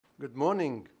Good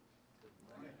morning.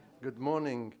 Good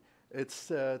morning. It's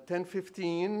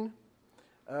 10:15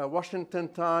 Washington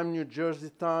time, New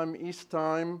Jersey time, East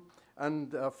time,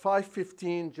 and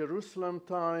 5:15 Jerusalem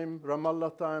time,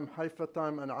 Ramallah time, Haifa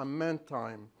time, and Amman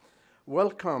time.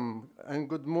 Welcome and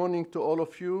good morning to all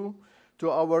of you to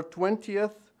our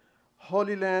 20th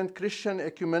Holy Land Christian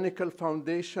Ecumenical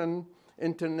Foundation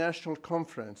International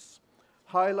Conference,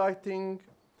 highlighting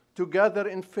Together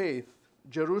in Faith,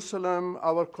 Jerusalem,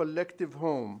 our collective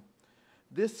home.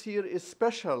 This year is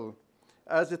special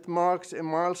as it marks a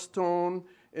milestone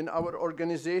in our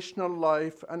organizational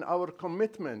life and our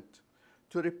commitment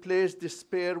to replace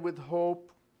despair with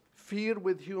hope, fear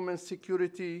with human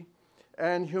security,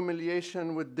 and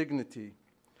humiliation with dignity.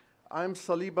 I'm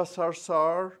Saliba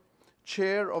Sarsar,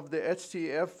 Chair of the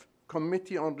HCEF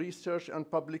Committee on Research and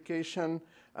Publication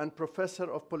and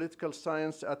Professor of Political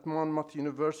Science at Monmouth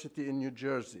University in New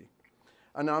Jersey.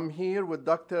 And I'm here with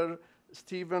Dr.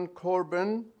 Stephen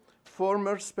Corbin,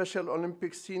 former Special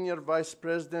Olympics Senior Vice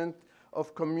President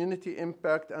of Community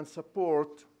Impact and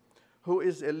Support, who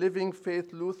is a Living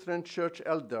Faith Lutheran Church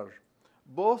elder.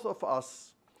 Both of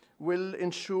us will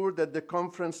ensure that the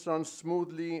conference runs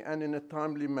smoothly and in a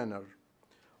timely manner.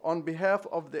 On behalf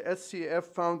of the HCEF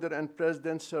founder and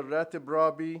president, Sir Rateb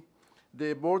Rabie,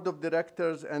 the board of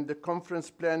directors, and the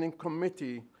conference planning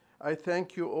committee, I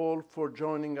thank you all for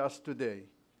joining us today.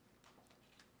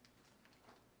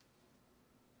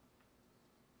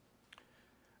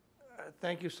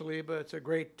 Thank you, Saliba. It's a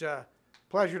great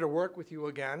pleasure to work with you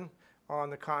again on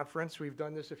the conference. We've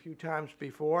done this a few times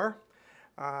before.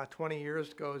 20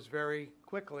 years goes very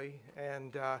quickly,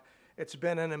 and it's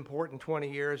been an important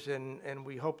 20 years, and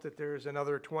we hope that there's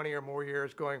another 20 or more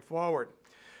years going forward.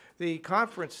 The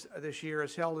conference this year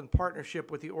is held in partnership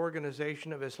with the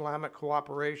Organization of Islamic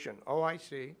Cooperation,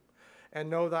 OIC, and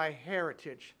Know Thy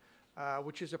Heritage,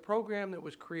 which is a program that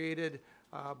was created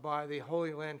by the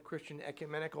Holy Land Christian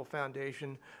Ecumenical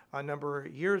Foundation a number of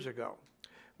years ago.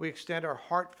 We extend our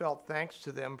heartfelt thanks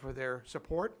to them for their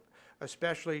support,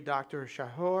 especially Dr.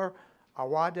 Shahur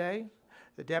Awade,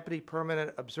 the Deputy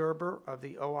Permanent Observer of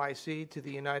the OIC to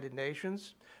the United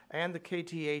Nations, and the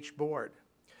KTH Board.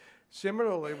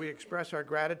 Similarly, we express our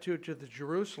gratitude to the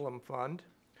Jerusalem Fund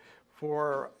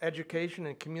for Education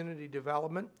and Community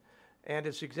Development and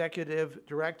its Executive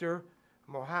Director,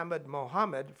 Mohammed,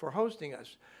 for hosting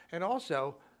us, and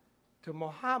also to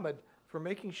Mohammed for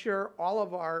making sure all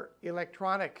of our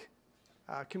electronic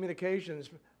communications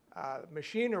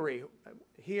machinery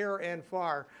here and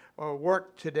far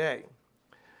work today.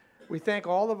 We thank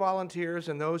all the volunteers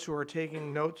and those who are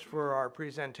taking notes for our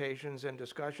presentations and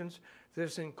discussions.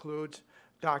 This includes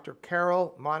Dr.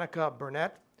 Carol Monica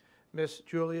Burnett, Miss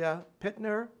Julia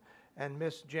Pittner, and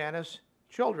Miss Janice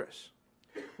Childress.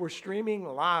 We're streaming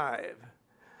live,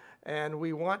 and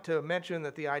we want to mention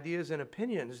that the ideas and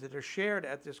opinions that are shared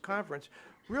at this conference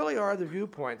really are the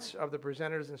viewpoints of the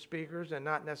presenters and speakers, and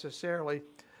not necessarily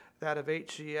that of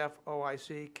HCF,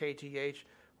 OIC, KTH,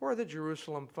 or the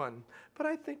Jerusalem Fund. But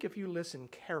I think if you listen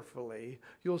carefully,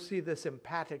 you'll see the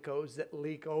simpaticos that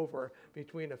leak over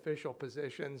between official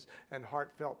positions and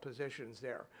heartfelt positions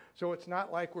there. So it's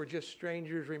not like we're just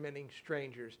strangers remaining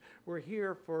strangers. We're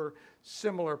here for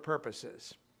similar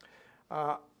purposes.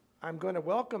 I'm going to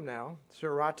welcome now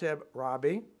Sir Rateb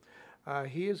Rabie.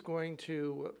 He is going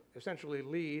to essentially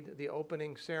lead the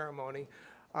opening ceremony.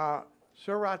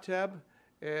 Sir Rateb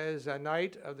is a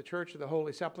knight of the Church of the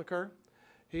Holy Sepulchre.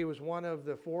 He was one of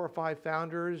the 4 or 5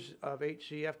 founders of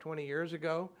HCEF 20 years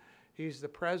ago. He's the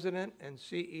president and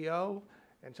CEO,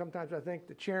 and sometimes I think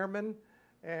the chairman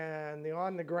and the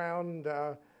on-the-ground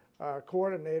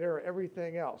coordinator,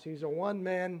 everything else. He's a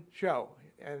one-man show,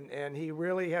 and he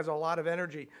really has a lot of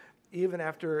energy, even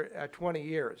after 20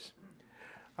 years.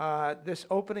 This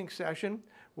opening session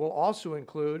will also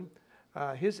include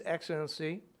His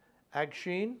Excellency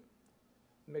Agshin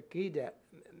Mehdiyev.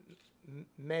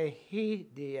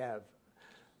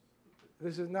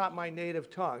 This is not my native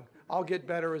tongue. I'll get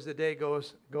better as the day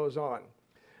goes on.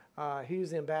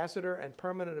 He's the ambassador and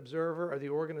permanent observer of the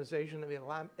Organization of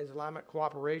Islamic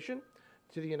Cooperation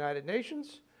to the United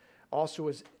Nations. Also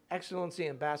His Excellency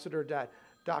Ambassador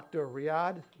Dr.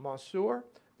 Riyad Mansour,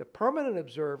 the permanent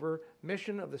observer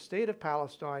mission of the State of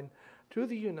Palestine to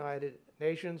the United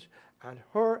Nations, and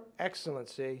Her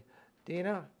Excellency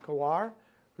Dina Kawar,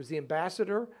 who's the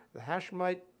ambassador of the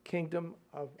Hashemite Kingdom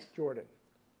of Jordan.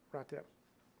 Rateb.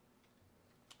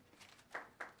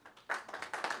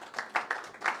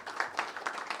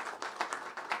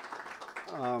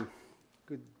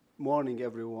 Good morning,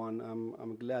 everyone.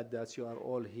 I'm glad that you are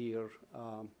all here.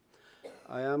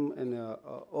 I am in an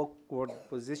awkward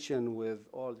position with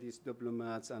all these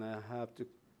diplomats, and I have to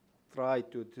try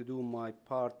to do my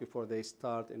part before they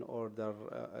start in order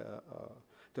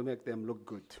to make them look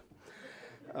good.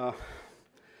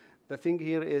 The thing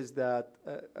here is that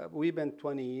we've been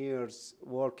 20 years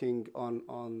working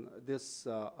on this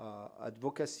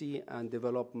advocacy and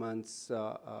developments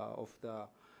of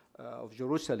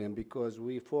Jerusalem, because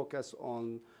we focus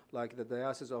on like the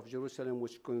Diocese of Jerusalem,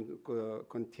 which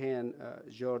contain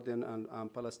Jordan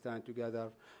and Palestine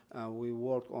together. We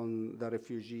work on the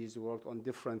refugees, we work on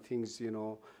different things, you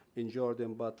know, in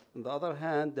Jordan. But on the other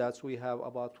hand, we have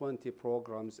about 20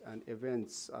 programs and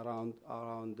events around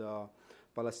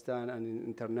Palestine and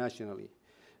internationally.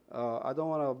 I don't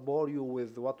want to bore you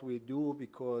with what we do,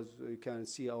 because you can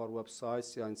see our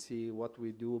websites and see what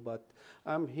we do, but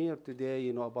I'm here today,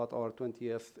 you know, about our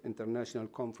 20th International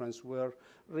Conference, where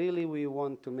really we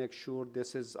want to make sure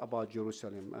this is about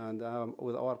Jerusalem, and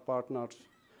with our partners,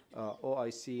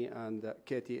 OIC and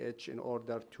KTH, in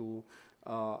order to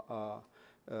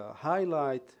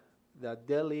highlight the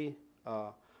daily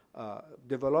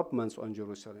developments on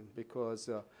Jerusalem, because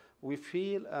we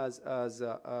feel as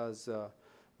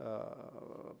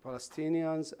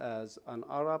Palestinians, as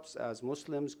Arabs, as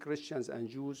Muslims, Christians, and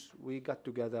Jews, we got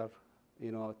together,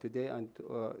 you know, today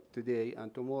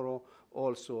and tomorrow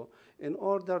also, in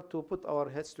order to put our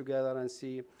heads together and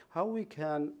see how we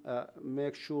can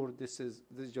make sure this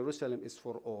Jerusalem is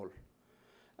for all,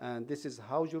 and this is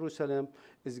how Jerusalem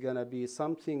is going to be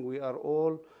something we are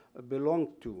all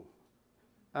belong to.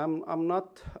 I'm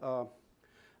not a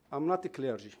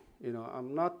clergy, you know.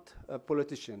 I'm not a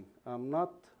politician. I'm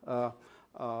not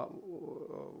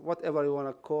whatever you want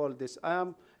to call this. I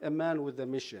am a man with a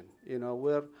mission, you know,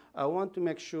 where I want to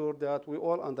make sure that we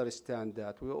all understand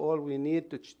that we need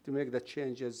to make the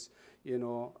changes, you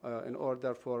know, in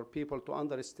order for people to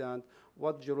understand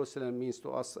what Jerusalem means to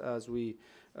us, as we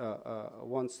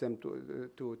want them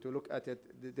to look at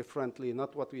it differently,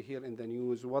 not what we hear in the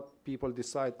news, what people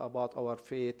decide about our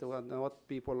faith, what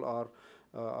people are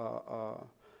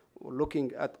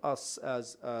looking at us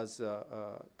as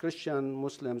Christian,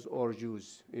 Muslims, or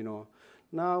Jews, you know.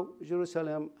 Now,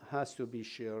 Jerusalem has to be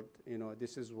shared, you know.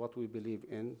 This is what we believe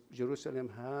in. Jerusalem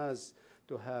has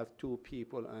to have two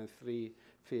people and three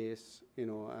faiths, you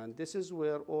know, and this is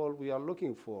where all we are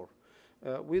looking for.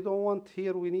 We don't want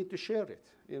here, we need to share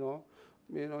it, you know.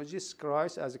 Jesus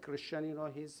Christ, as a Christian, you know,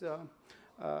 he's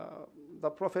the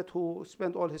prophet who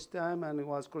spent all his time and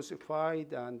was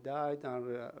crucified and died and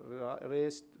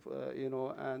raised, you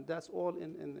know, and that's all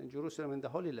in Jerusalem, in the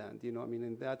Holy Land, you know. I mean,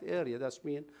 in that area, that's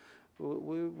mean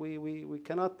we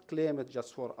cannot claim it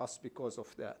just for us because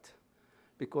of that,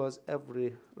 because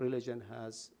every religion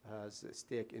has a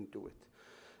stake into it.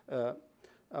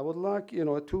 I would like, you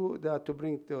know, to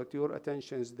bring to your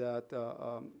attentions that,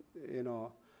 you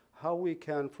know, how we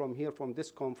can from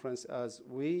this conference, as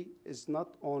is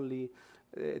not only,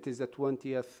 it is the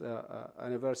 20th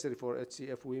anniversary for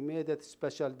HCEF, we made it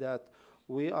special that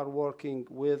we are working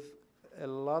with a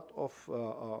lot of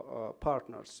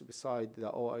partners beside the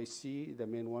OIC, the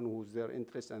main one whose their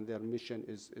interest and their mission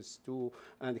is to,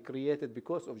 and created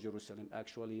because of Jerusalem,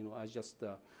 actually, you know. I just,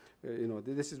 you know,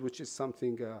 which is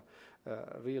something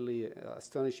really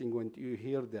astonishing when you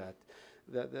hear that.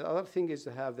 The other thing is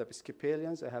to have the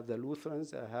Episcopalians, I have the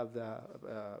Lutherans, I have the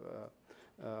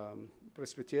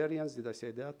Presbyterians. Did I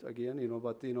say that again? You know,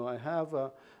 but you know, I have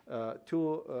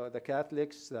the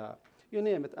Catholics, you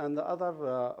name it, and the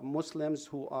other Muslims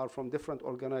who are from different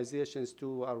organizations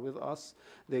too are with us.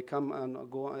 They come and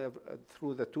go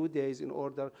through the 2 days in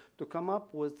order to come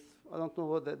up with, I don't know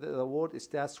what the word is,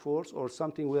 task force or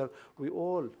something, where we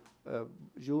all,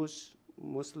 Jews,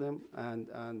 Muslim,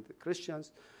 and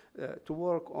Christians, to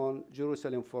work on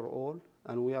Jerusalem for all.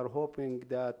 And we are hoping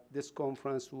that this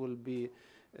conference will be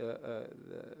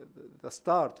the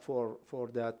start for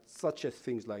that, such as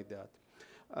things like that.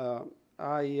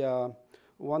 I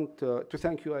want to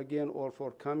thank you again all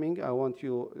for coming. I want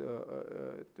you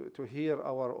to hear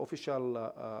our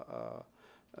official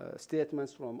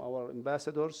statements from our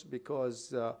ambassadors,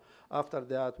 because after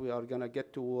that we are going to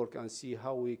get to work and see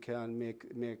how we can make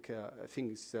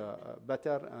things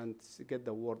better and get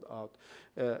the word out.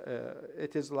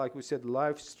 It is, like we said,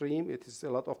 live stream. It is a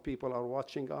lot of people are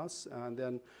watching us, and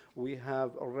then we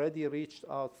have already reached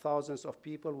out thousands of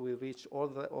people. We reached all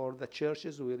the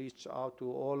churches. We reached out to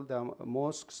all the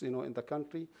mosques, you know, in the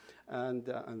country,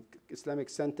 and Islamic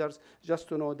centers, just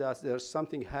to know that there's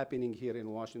something happening here in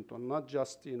Washington, not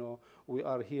just, we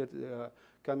are here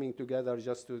coming together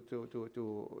just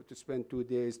to spend 2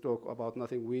 days, talk about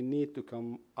nothing. We need to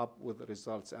come up with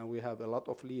results, and we have a lot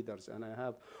of leaders, and I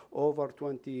have over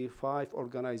 25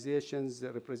 organizations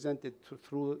represented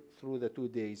through the 2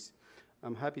 days.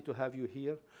 I'm happy to have you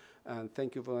here, and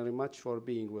thank you very much for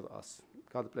being with us.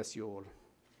 God bless you all.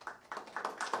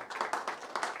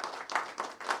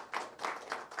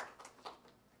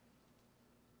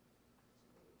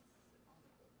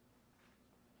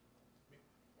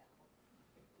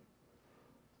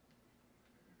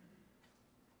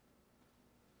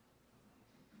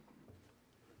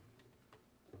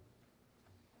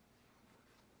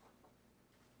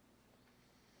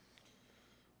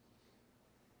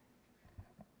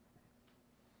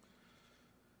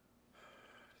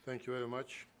 Thank you very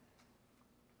much.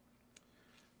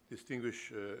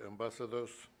 Distinguished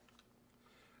ambassadors,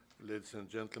 ladies and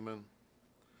gentlemen,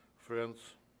 friends,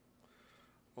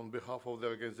 on behalf of the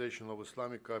Organization of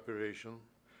Islamic Cooperation,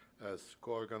 as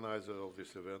co-organizer of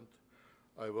this event,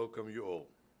 I welcome you all.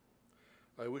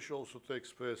 I wish also to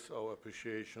express our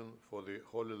appreciation for the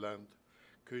Holy Land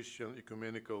Christian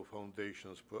Ecumenical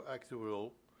Foundation's proactive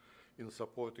role in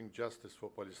supporting justice for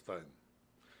Palestine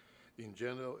in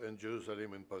general and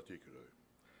Jerusalem in particular.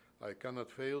 I cannot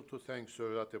fail to thank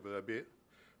Sir Rateb Rabie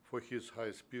for his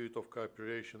high spirit of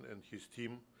cooperation and his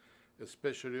team,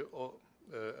 especially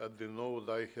at the Know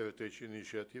Thy Heritage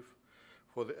initiative,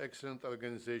 for the excellent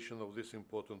organization of this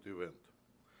important event.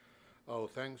 Our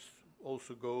thanks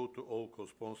also go to all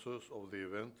co-sponsors of the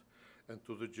event and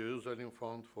to the Jerusalem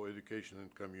Fund for Education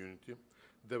and Community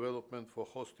Development for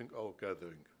hosting our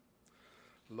gathering.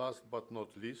 Last but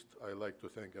not least, I'd like to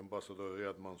thank Ambassador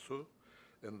Riyad Mansour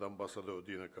and Ambassador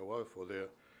Dina Kawar for their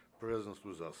presence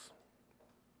with us.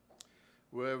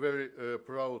 We are very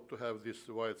proud to have this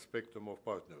wide spectrum of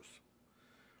partners.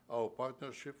 Our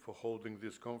partnership for holding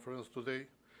this conference today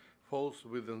falls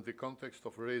within the context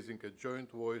of raising a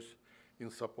joint voice in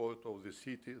support of the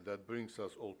city that brings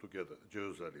us all together,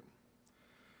 Jerusalem.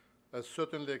 As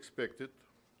certainly expected,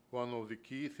 one of the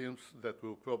key themes that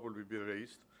will probably be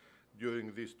raised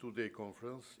during this two-day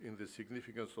conference is the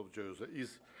significance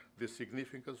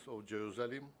of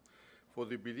Jerusalem for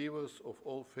the believers of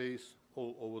all faiths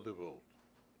all over the world.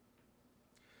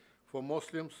 For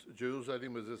Muslims,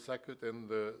 Jerusalem is a sacred and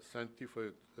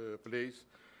sanctified place,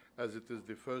 as it is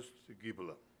the first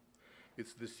Qibla.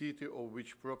 It's the city of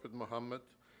which Prophet Muhammad,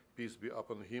 peace be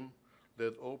upon him,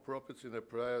 led all prophets in a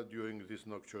prayer during this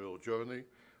nocturnal journey,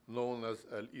 known as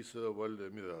Al-Isra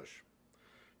wal-Miraj.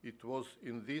 It was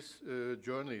in this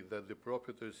journey that the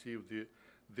Prophet received the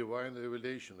divine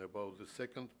revelation about the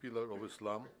second pillar of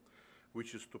Islam,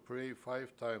 which is to pray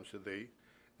 5 times a day,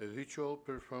 a ritual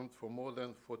performed for more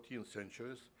than 14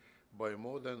 centuries by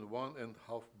more than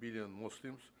 1.5 billion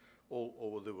Muslims all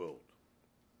over the world.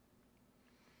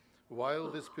 While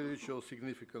the spiritual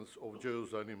significance of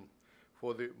Jerusalem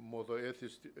for the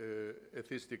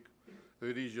monotheistic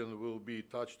religion will be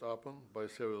touched upon by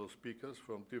several speakers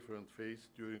from different faiths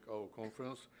during our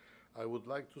conference, I would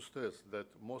like to stress that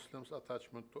Muslims'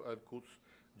 attachment to Al-Quds,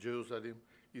 Jerusalem,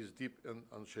 is deep and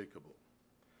unshakable.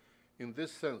 In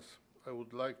this sense, I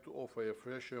would like to offer a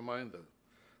fresh reminder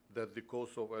that the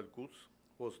cause of Al-Quds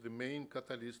was the main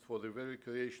catalyst for the very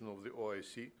creation of the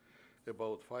OIC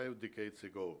about 5 decades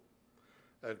ago.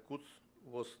 Al-Quds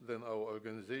was then our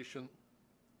organization's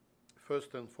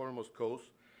first and foremost cause,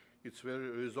 its very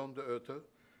raison d'etre,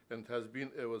 and has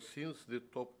been ever since the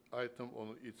top item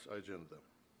on its agenda.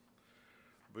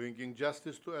 Bringing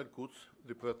justice to Al-Quds,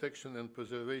 the protection and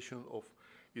preservation of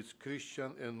its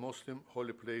Christian and Muslim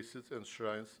holy places and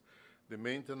shrines, the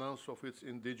maintenance of its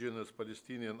indigenous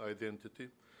Palestinian identity,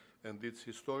 and its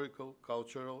historical,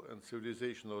 cultural, and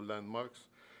civilizational landmarks,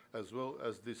 as well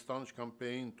as the staunch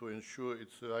campaign to ensure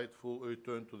its rightful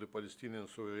return to the Palestinian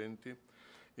sovereignty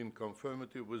in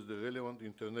conformity with the relevant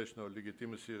international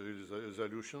legitimacy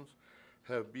resolutions,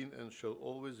 have been and shall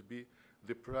always be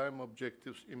the prime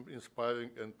objectives in inspiring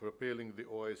and propelling the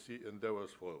OIC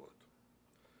endeavors forward.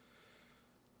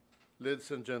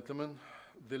 Ladies and gentlemen,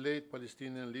 the late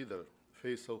Palestinian leader,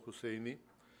 Faisal Husseini,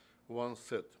 once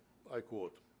said, I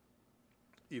quote,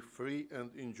 "If free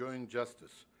and enjoying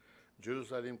justice,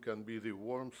 Jerusalem can be the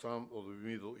warm sun of the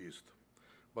Middle East.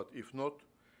 But if not,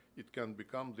 it can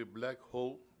become the black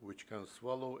hole which can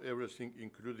swallow everything,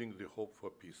 including the hope for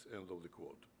peace." End of the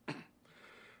quote.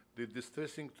 The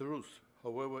distressing truth,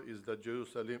 however, is that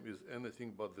Jerusalem is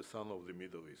anything but the sun of the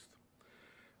Middle East.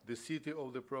 The city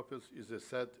of the prophets is a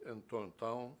sad and torn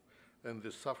town, and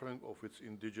the suffering of its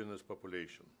indigenous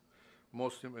population.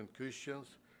 Muslims, and Christians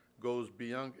goes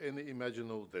beyond any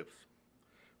imaginable depth.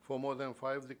 For more than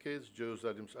 5 decades,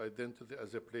 Jerusalem's identity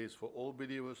as a place for all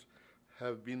believers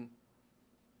has been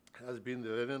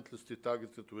relentlessly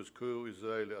targeted with cruel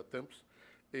Israeli attempts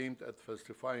aimed at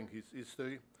falsifying its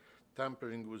history,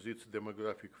 tampering with its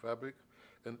demographic fabric,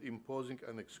 and imposing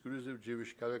an exclusive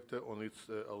Jewish character on its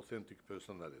authentic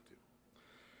personality.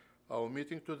 Our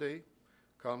meeting today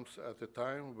comes at a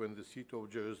time when the city of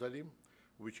Jerusalem,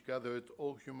 which gathered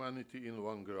all humanity in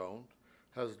one ground,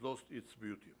 has lost its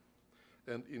beauty.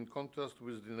 And in contrast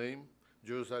with the name,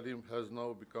 Jerusalem has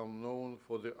now become known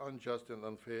for the unjust and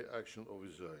unfair action of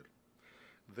Israel.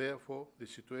 Therefore, the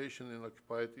situation in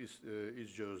occupied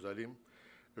East Jerusalem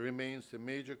remains a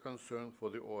major concern for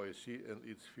the OIC and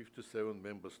its 57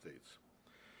 member states.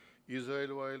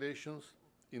 Israel violations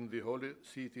in the Holy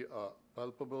City are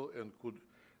palpable and could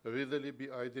readily be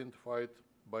identified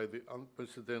by the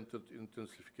unprecedented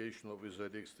intensification of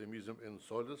Israeli extremism and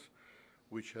solace,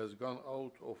 which has gone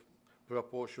out of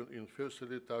proportion in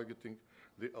firstly targeting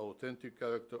the authentic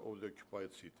character of the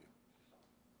occupied city.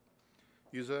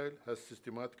 Israel has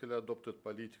systematically adopted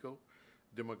political,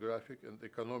 demographic, and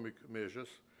economic measures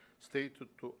stated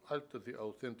to alter the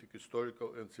authentic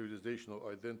historical and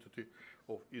civilizational identity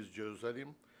of East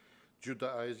Jerusalem,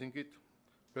 Judaizing it,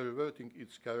 perverting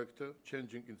its character,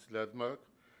 changing its landmark,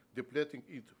 depleting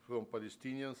it from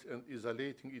Palestinians, and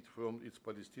isolating it from its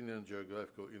Palestinian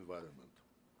geographical environment.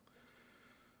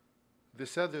 The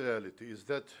sad reality is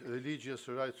that religious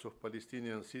rights of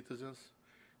Palestinian citizens,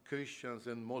 Christians,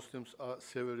 and Muslims are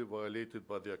severely violated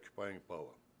by the occupying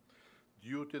power.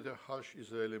 Due to the harsh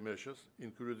Israeli measures,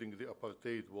 including the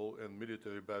apartheid wall and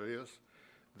military barriers,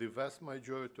 the vast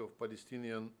majority of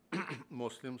Palestinian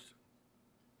Muslims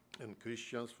and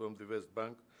Christians from the West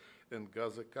Bank and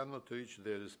Gaza cannot reach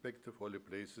their respective holy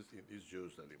places in East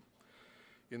Jerusalem.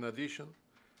 In addition,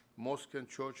 mosques and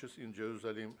churches in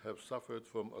Jerusalem have suffered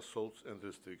from assaults and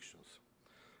restrictions.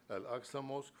 Al-Aqsa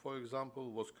Mosque, for example,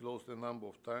 was closed a number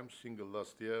of times single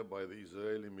last year by the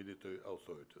Israeli military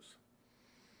authorities.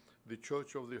 The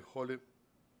Church of the Holy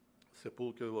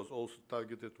Sepulchre was also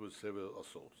targeted with several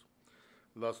assaults.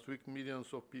 Last week, millions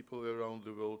of people around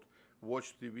the world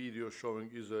watched the video showing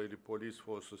Israeli police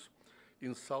forces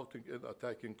insulting and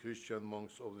attacking Christian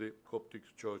monks of the Coptic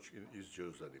Church in East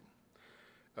Jerusalem.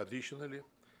 Additionally,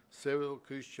 several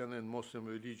Christian and Muslim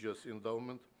religious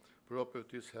endowment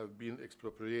properties have been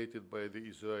expropriated by the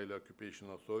Israeli occupation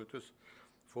authorities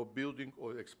for building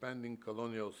or expanding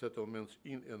colonial settlements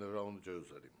in and around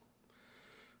Jerusalem.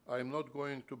 I am not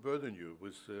going to burden you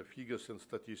with figures and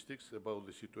statistics about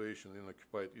the situation in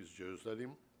occupied East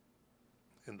Jerusalem,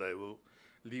 and I will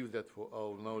leave that for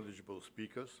our knowledgeable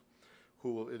speakers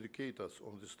who will educate us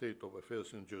on the state of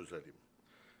affairs in Jerusalem.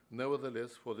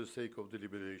 Nevertheless, for the sake of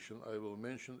deliberation, I will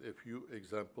mention a few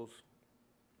examples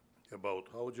about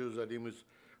how Jerusalem is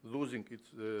losing its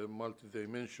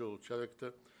multidimensional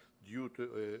character due to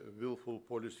a willful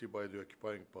policy by the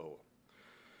occupying power.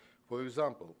 For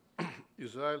example,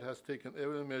 Israel has taken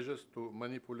every measures to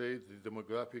manipulate the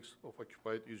demographics of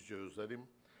occupied East Jerusalem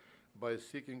by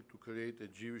seeking to create a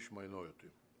Jewish minority.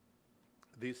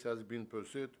 This has been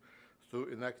pursued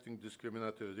through enacting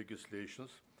discriminatory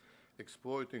legislations,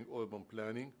 exploiting urban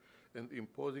planning, and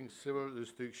imposing several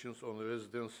restrictions on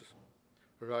residence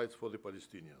rights for the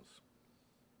Palestinians.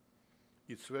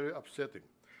 It's very upsetting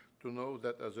to know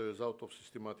that as a result of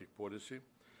systematic policy,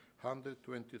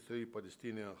 123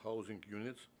 Palestinian housing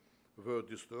units were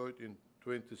destroyed in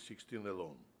 2016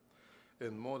 alone,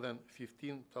 and more than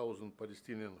 15,000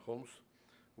 Palestinian homes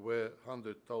where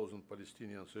 100,000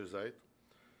 Palestinians reside,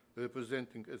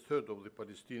 representing a third of the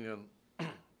Palestinian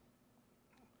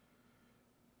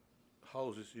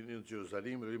houses in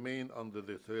Jerusalem, remain under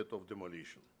the threat of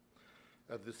demolition.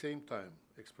 At the same time,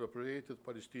 expropriated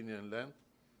Palestinian land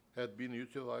had been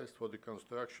utilized for the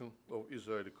construction of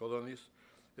Israeli colonies,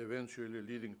 eventually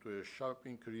leading to a sharp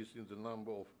increase in the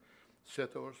number of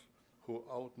settlers who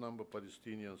outnumber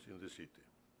Palestinians in the city.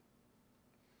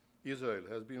 Israel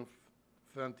has been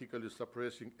frantically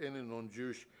suppressing any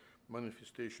non-Jewish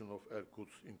manifestation of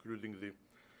Al-Quds, including the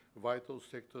vital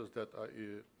sectors that are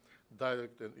a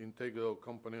direct and integral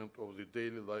component of the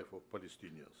daily life of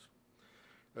Palestinians.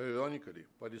 Ironically,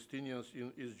 Palestinians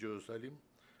in East Jerusalem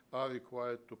are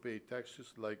required to pay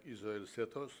taxes like Israeli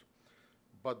settlers,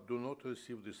 but do not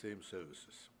receive the same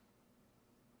services.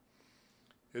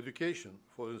 Education,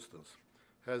 for instance,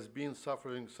 has been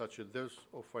suffering such a dearth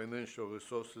of financial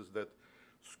resources that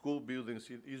school buildings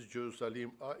in East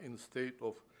Jerusalem are in state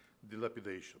of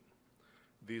dilapidation.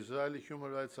 The Israeli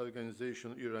human rights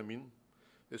organization Iramin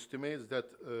estimates that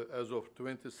as of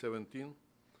 2017,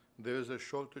 there is a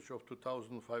shortage of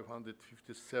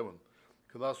 2,557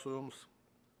 classrooms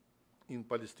in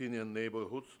Palestinian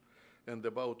neighborhoods, and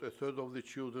about a third of the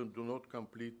children do not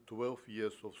complete 12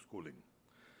 years of schooling.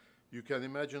 You can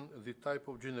imagine the type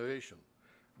of generation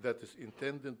that is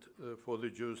intended for the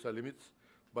Jerusalemites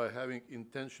by having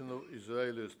intentional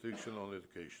Israeli restriction on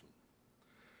education.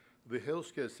 The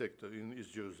healthcare sector in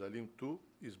East Jerusalem, too,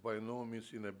 is by no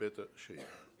means in a better shape.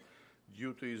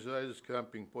 Due to Israel's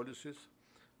cramping policies,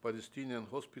 Palestinian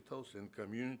hospitals and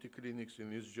community clinics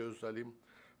in East Jerusalem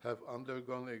have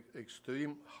undergone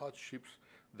extreme hardships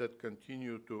that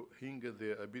continue to hinder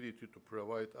their ability to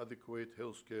provide adequate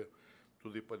health care to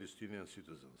the Palestinian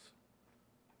citizens.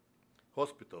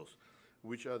 Hospitals,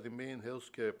 which are the main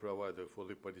healthcare provider for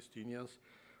the Palestinians,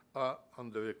 are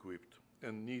under-equipped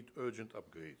and need urgent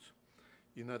upgrades.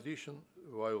 In addition,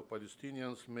 while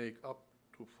Palestinians make up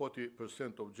to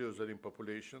 40% of Jerusalem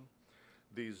population,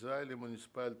 the Israeli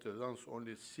municipality runs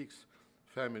only 6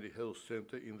 family health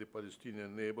centers in the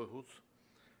Palestinian neighborhoods,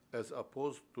 as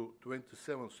opposed to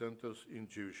 27 centers in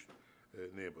Jewish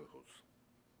neighborhoods.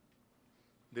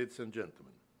 Ladies and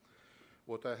gentlemen,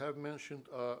 what I have mentioned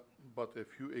are but a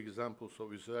few examples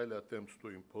of Israeli attempts to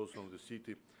impose on the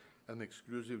city an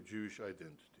exclusive Jewish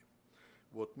identity.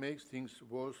 What makes things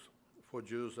worse for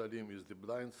Jerusalem is the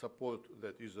blind support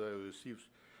that Israel receives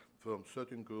from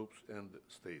certain groups and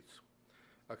states.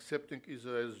 Accepting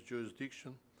Israel's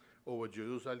jurisdiction over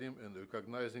Jerusalem and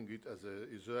recognizing it as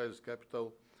Israel's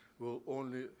capital will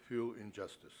only fuel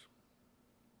injustice.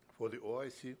 For the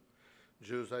OIC,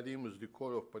 Jerusalem is the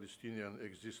core of Palestinian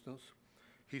existence,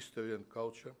 history and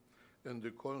culture, and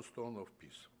the cornerstone of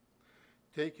peace.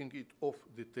 Taking it off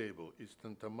the table is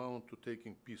tantamount to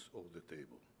taking peace off the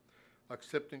table.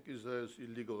 Accepting Israel's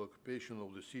illegal occupation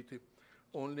of the city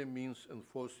only means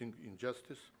enforcing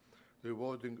injustice,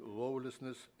 rewarding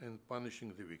lawlessness, and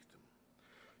punishing the victim.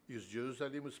 East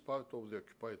Jerusalem is part of the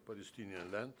occupied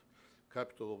Palestinian land,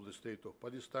 capital of the state of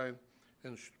Palestine,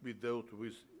 and should be dealt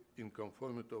with in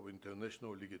conformity of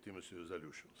international legitimacy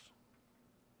resolutions.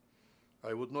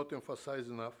 I would not emphasize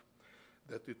enough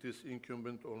that it is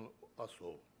incumbent on us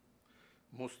all,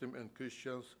 Muslim and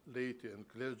Christians, laity and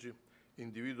clergy,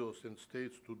 individuals and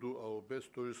states, to do our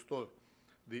best to restore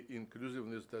the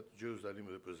inclusiveness that Jerusalem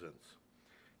represents.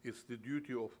 It's the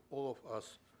duty of all of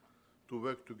us to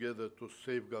work together to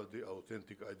safeguard the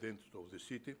authentic identity of the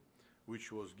city,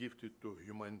 which was gifted to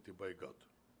humanity by God.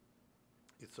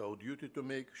 It's our duty to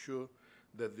make sure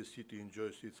that the city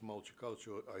enjoys its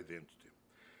multicultural identity.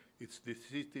 It's the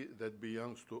city that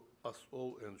belongs to us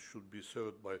all and should be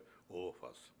served by all of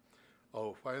us.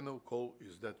 Our final call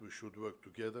is that we should work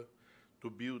together to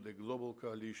build a global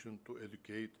coalition to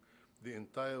educate the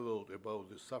entire world about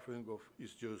the suffering of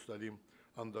East Jerusalem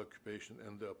under occupation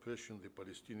and the oppression the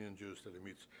Palestinian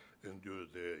Jerusalemites endure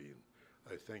therein.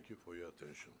 I thank you for your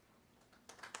attention.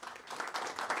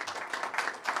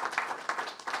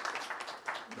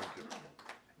 Thank you.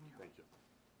 Thank you.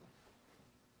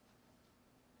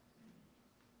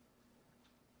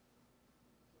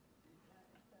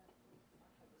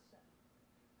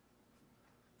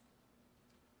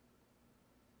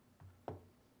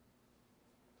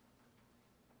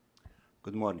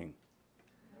 Good morning.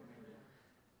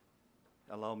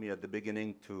 Allow me at the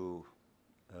beginning to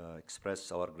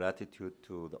express our gratitude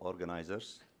to the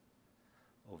organizers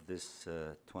of this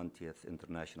 20th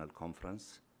International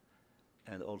Conference,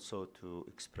 and also to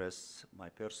express my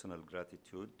personal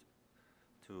gratitude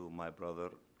to my brother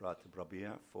Rateb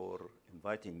Rabie for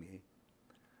inviting me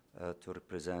to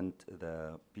represent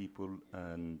the people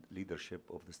and leadership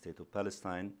of the State of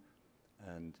Palestine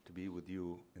and to be with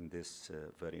you in this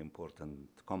very important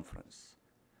conference.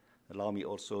 Allow me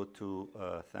also to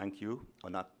thank you, or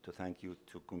not to thank you,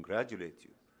 to congratulate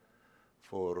you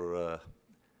for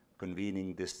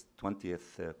convening this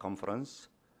 20th conference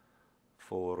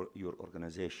for your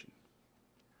organization.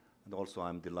 And also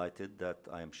I'm delighted that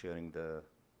I am sharing the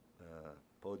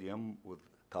podium with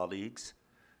colleagues.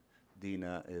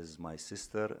 Dina is my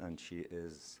sister and she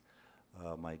is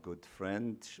my good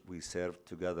friend. We served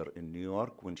together in New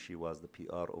York when she was the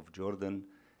PR of Jordan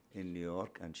in New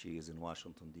York, and she is in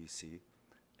Washington, D.C.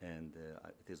 And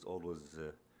it is always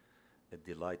a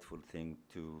delightful thing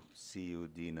to see you,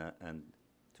 Dina, and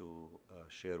to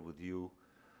share with you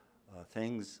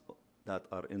things that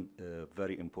are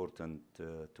very important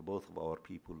to both of our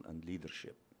people and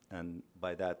leadership. And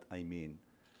by that, I mean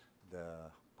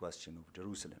the question of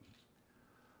Jerusalem.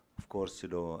 Of course, you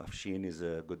know, Agshin is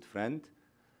a good friend,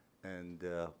 and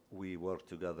we work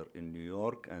together in New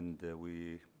York, and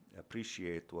we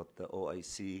appreciate what the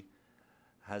OIC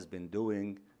has been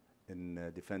doing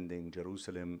in defending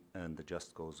Jerusalem and the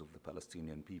just cause of the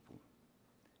Palestinian people.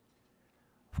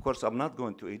 Of course, I'm not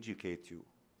going to educate you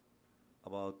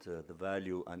about the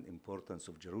value and importance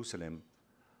of Jerusalem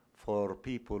for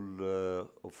people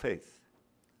of faith,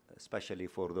 especially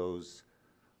for those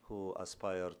who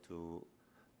aspire to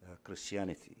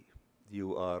Christianity.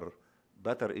 You are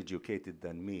better educated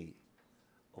than me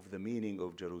of the meaning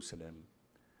of Jerusalem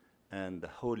and the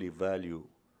holy value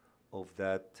of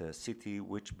that city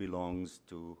which belongs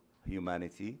to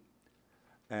humanity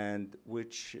and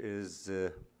which is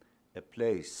a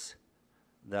place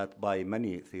that by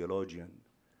many theologians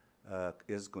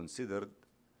is considered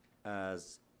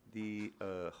as the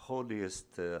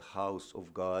holiest house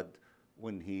of God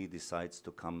when he decides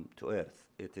to come to earth.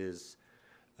 It is,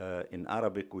 in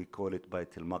Arabic we call it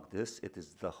Bayt al-Maqdis. It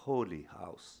is the holy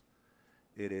house.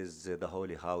 It is the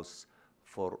holy house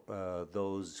for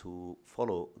those who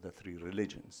follow the three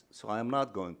religions. So I am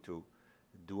not going to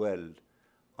dwell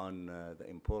on the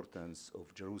importance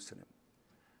of Jerusalem.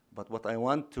 But what I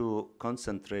want to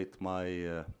concentrate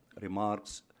my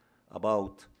remarks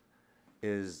about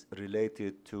is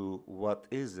related to what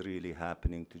is really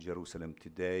happening to Jerusalem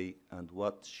today and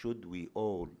what should we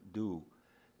all do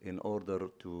in order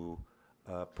to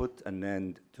put an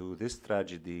end to this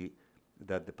tragedy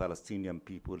that the Palestinian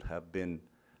people have been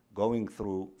going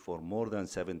through for more than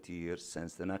 70 years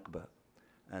since the Nakba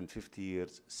and 50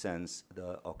 years since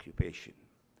the occupation.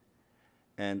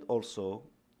 And also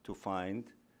to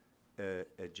find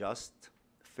a just,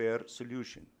 fair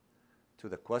solution to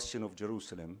the question of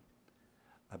Jerusalem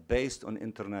based on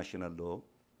international law,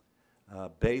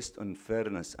 based on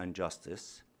fairness and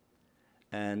justice,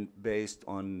 and based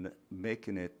on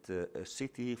making it a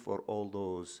city for all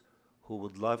those who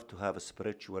would love to have a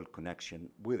spiritual connection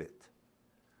with it.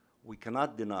 We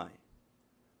cannot deny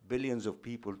billions of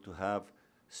people to have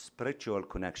spiritual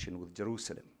connection with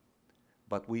Jerusalem,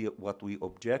 but what we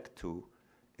object to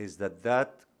is that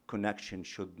that connection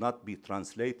should not be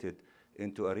translated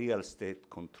into a real state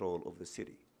control of the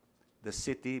city. The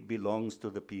city belongs to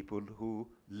the people who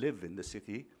live in the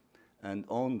city and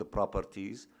own the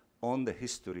properties, own the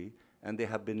history, and they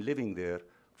have been living there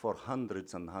for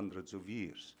hundreds and hundreds of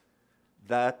years.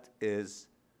 That is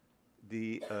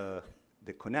the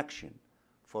connection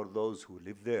for those who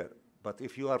live there. But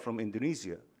if you are from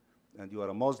Indonesia and you are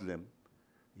a Muslim,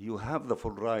 you have the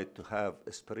full right to have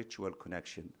a spiritual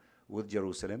connection with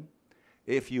Jerusalem.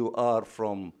 If you are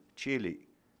from Chile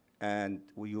and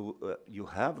you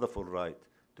have the full right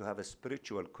to have a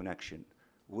spiritual connection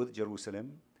with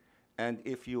Jerusalem, and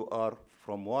if you are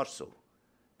from Warsaw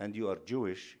and you are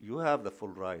Jewish, you have the full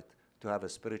right to have a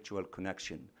spiritual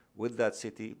connection with that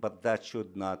city, but that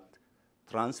should not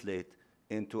translate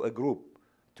into a group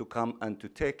to come and to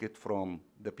take it from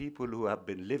the people who have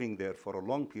been living there for a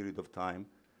long period of time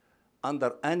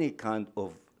under any kind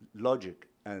of logic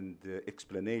and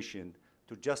explanation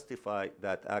to justify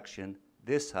that action.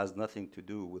 This has nothing to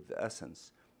do with the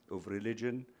essence of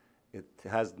religion. It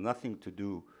has nothing to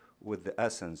do with the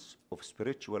essence of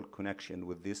spiritual connection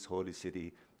with this holy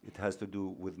city. It has to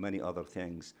do with many other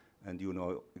things, and you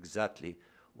know exactly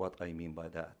what I mean by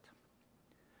that.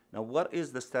 Now, what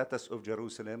is the status of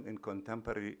Jerusalem in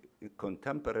contemporary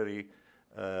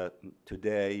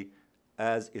today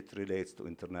as it relates to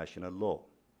international law?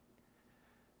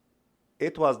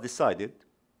 It was decided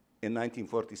in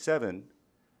 1947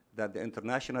 that the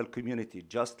international community,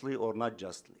 justly or not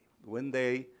justly, when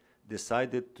they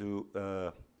decided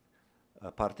to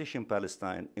partition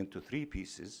Palestine into three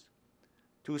pieces,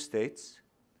 2 states,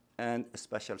 and a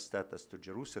special status to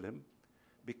Jerusalem,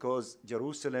 because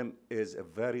Jerusalem is a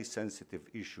very sensitive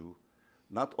issue,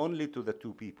 not only to the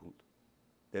two people,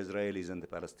 the Israelis and the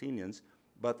Palestinians,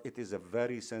 but it is a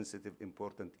very sensitive,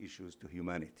 important issue to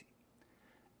humanity.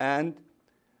 And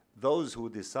those who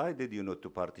decided, to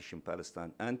partition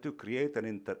Palestine and to create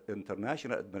an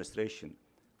international administration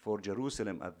for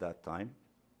Jerusalem at that time,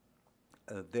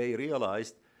 they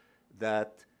realized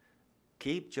that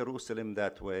keep Jerusalem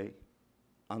that way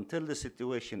until the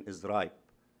situation is ripe,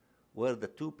 where the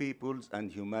two peoples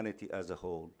and humanity as a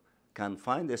whole can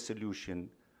find a solution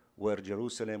where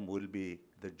Jerusalem will be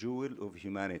the jewel of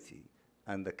humanity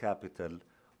and the capital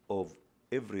of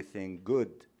everything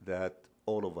good that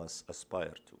all of us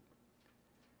aspire to.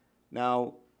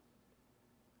 Now,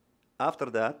 after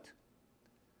that,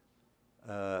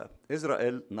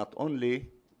 Israel not only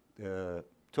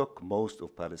took most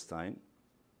of Palestine,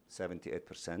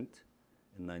 78%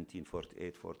 in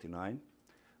 1948-49,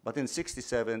 but in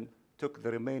 1967 took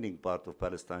the remaining part of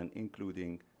Palestine,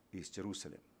 including East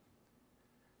Jerusalem.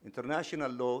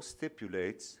 International law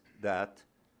stipulates that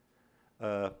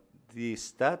the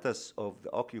status of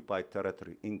the occupied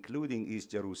territory, including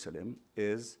East Jerusalem,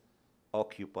 is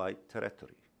occupied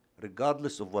territory,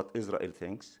 regardless of what Israel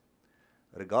thinks,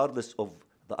 regardless of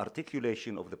the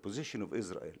articulation of the position of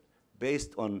Israel,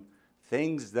 based on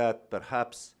things that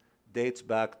perhaps dates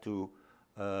back to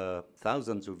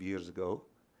thousands of years ago.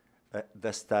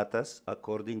 The status,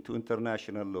 according to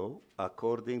international law,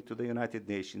 according to the United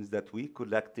Nations that we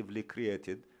collectively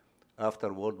created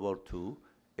after World War II,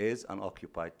 is an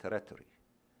occupied territory.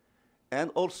 And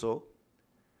also,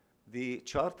 the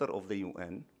Charter of the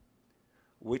UN,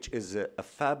 which is a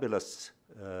fabulous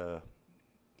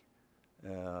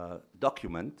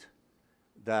document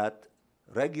that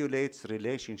regulates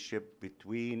relationship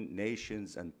between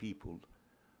nations and people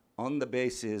on the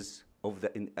basis of the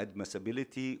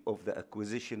inadmissibility of the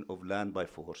acquisition of land by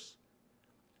force,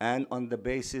 and on the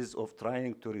basis of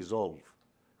trying to resolve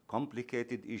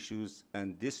complicated issues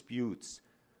and disputes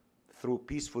through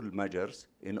peaceful measures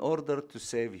in order to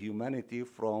save humanity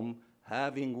from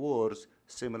having wars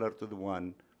similar to the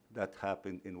one that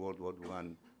happened in World War I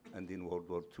and in World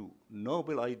War II.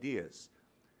 Noble ideas.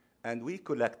 And we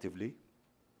collectively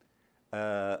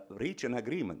reached an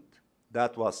agreement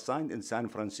that was signed in San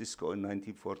Francisco in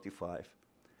 1945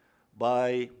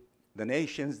 by the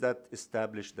nations that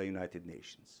established the United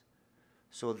Nations.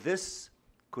 So this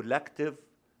collective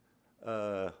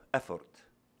effort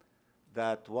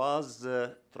that was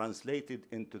translated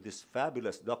into this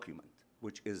fabulous document,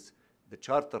 which is the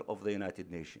Charter of the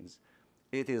United Nations,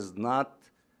 it is not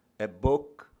a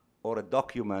book or a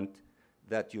document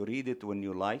that you read it when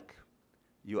you like,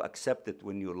 you accept it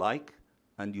when you like,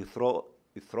 and you throw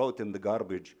it in the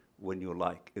garbage when you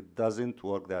like. It doesn't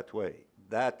work that way.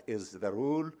 That is the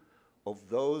rule of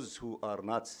those who are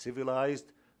not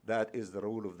civilized. That is the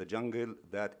rule of the jungle.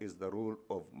 That is the rule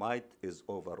of might is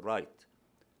over right.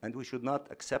 And we should not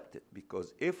accept it,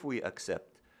 because if we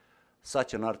accept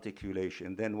such an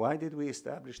articulation, then why did we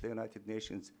establish the United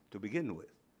Nations to begin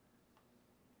with?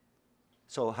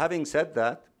 So having said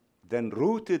that, then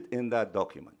rooted in that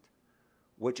document,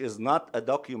 which is not a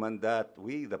document that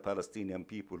we, the Palestinian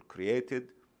people,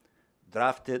 created,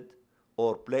 drafted,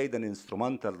 or played an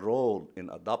instrumental role in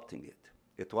adopting it.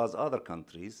 It was other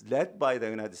countries, led by the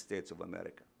United States of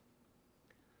America.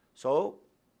 So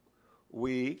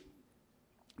we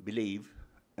believe,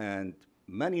 and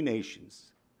many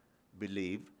nations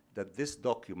believe, that this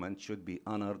document should be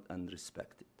honored and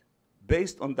respected.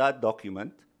 Based on that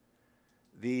document,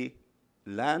 the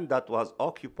land that was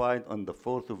occupied on the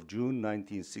 4th of June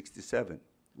 1967,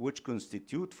 which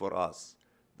constitute for us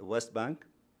the West Bank,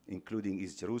 including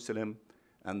East Jerusalem,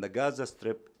 and the Gaza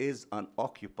Strip, is an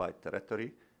occupied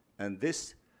territory, and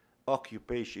this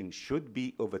occupation should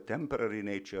be of a temporary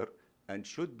nature and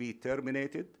should be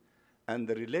terminated, and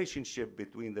the relationship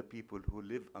between the people who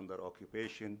live under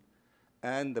occupation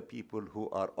and the people who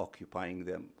are occupying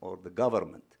them, or the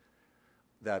government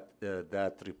that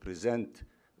represent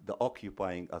the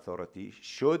occupying authority,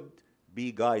 should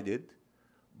be guided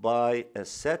by a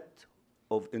set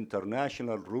of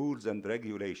international rules and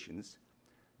regulations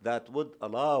that would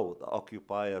allow the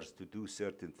occupiers to do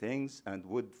certain things and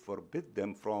would forbid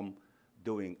them from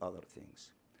doing other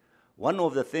things. One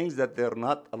of the things that they're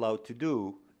not allowed to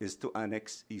do is to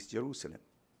annex East Jerusalem.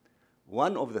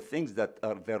 One of the things that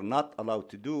they're not allowed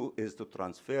to do is to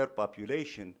transfer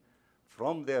population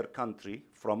from their country,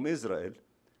 from Israel,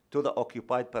 to the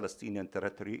occupied Palestinian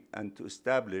territory and to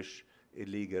establish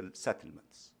illegal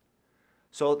settlements.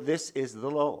 So this is the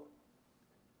law.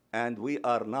 And we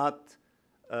are not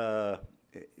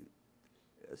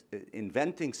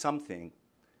inventing something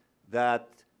that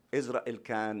Israel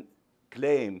can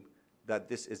claim that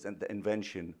this is the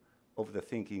invention of the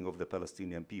thinking of the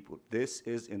Palestinian people. This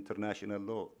is international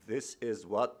law. This is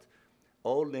what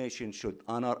all nations should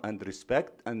honor and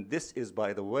respect. And this is,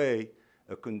 by the way,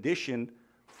 a condition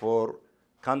for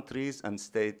countries and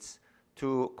states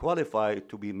to qualify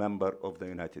to be member of the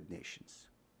United Nations.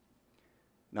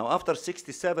 Now, after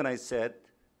 67, I said,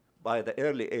 by the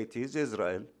early 80s,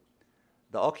 Israel,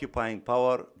 the occupying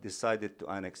power, decided to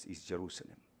annex East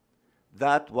Jerusalem.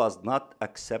 That was not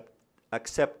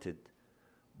accepted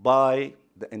by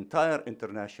the entire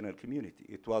international community.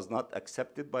 It was not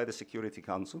accepted by the Security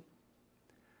Council,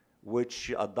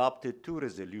 which adopted two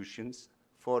resolutions,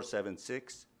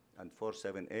 476 and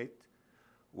 478,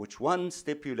 which one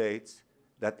stipulates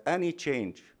that any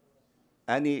change,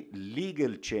 any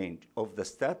legal change of the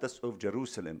status of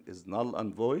Jerusalem is null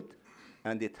and void,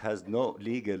 and it has no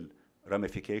legal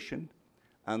ramification.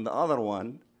 And the other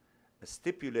one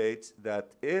stipulates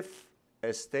that if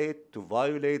a state to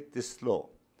violate this law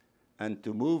and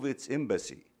to move its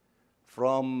embassy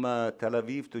from Tel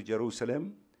Aviv to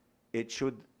Jerusalem, it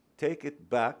should take it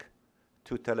back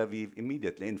to Tel Aviv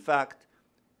immediately. In fact,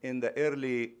 in the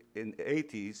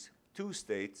 80s, two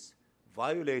states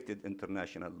violated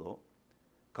international law,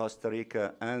 Costa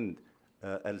Rica and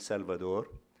El Salvador,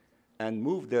 and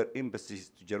moved their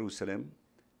embassies to Jerusalem.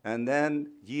 And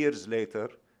then years later,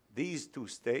 these two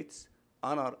states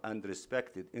honor and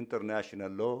respected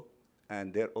international law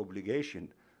and their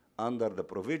obligation under the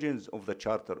provisions of the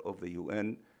Charter of the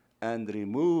UN and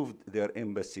removed their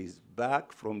embassies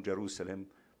back from Jerusalem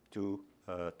to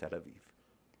Tel Aviv.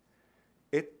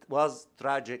 It was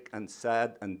tragic and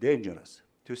sad and dangerous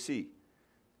to see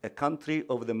a country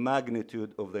of the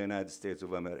magnitude of the United States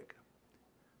of America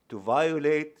to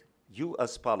violate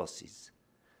US policies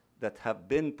that have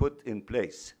been put in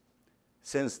place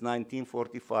since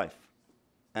 1945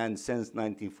 and since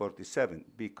 1947,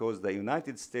 because the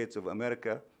United States of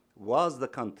America was the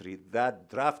country that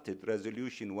drafted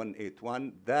Resolution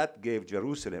 181 that gave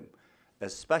Jerusalem a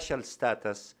special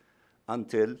status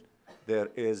until there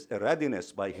is a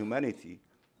readiness by humanity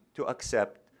to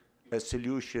accept a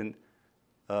solution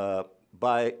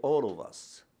by all of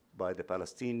us, by the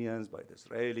Palestinians, by the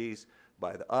Israelis,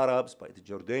 by the Arabs, by the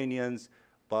Jordanians,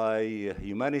 by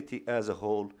humanity as a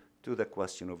whole to the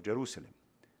question of Jerusalem.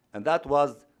 And that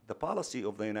was the policy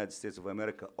of the United States of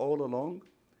America all along.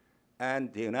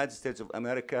 And the United States of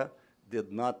America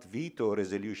did not veto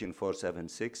Resolution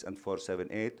 476 and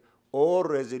 478 or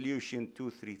Resolution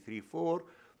 2334,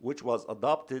 which was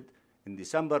adopted in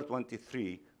December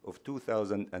 23 of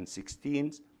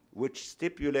 2016, which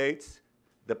stipulates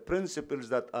the principles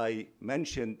that I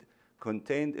mentioned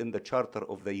contained in the Charter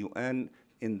of the UN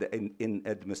in the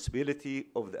inadmissibility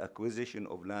of the acquisition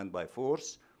of land by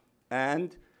force,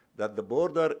 and that the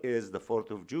border is the 4th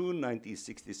of June,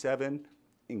 1967,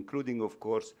 including, of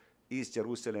course, East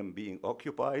Jerusalem being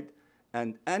occupied,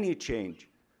 and any change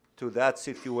to that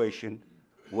situation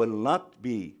will not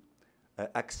be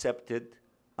accepted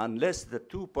unless the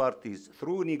two parties,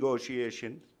 through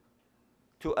negotiation,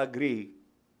 to agree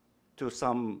to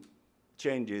some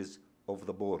changes of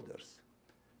the borders.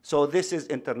 So this is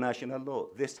international law.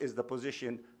 This is the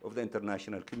position of the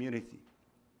international community.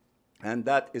 And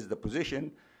that is the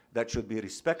position that should be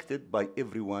respected by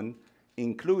everyone,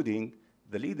 including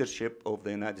the leadership of the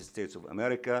United States of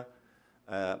America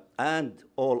and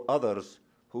all others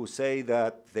who say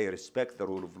that they respect the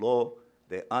rule of law,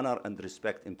 they honor and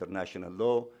respect international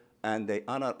law, and they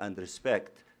honor and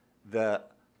respect the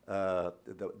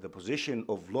position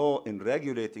of law in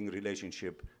regulating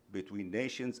relationship between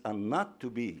nations, and not to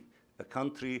be a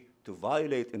country to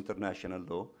violate international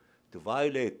law, to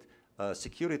violate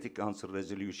Security Council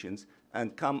resolutions,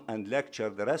 and come and lecture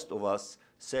the rest of us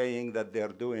saying that they're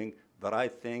doing the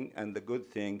right thing and the good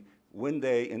thing when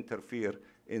they interfere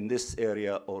in this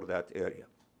area or that area.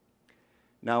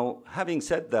 Now, having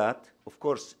said that, of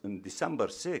course, on December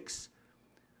 6,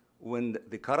 when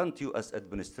the current US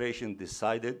administration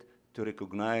decided to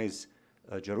recognize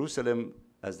Jerusalem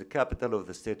as the capital of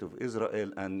the State of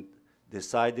Israel and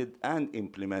decided and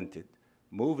implemented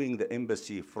moving the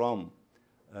embassy from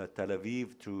Tel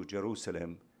Aviv to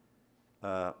Jerusalem,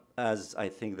 as I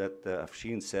think that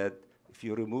Agshin said, if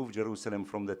you remove Jerusalem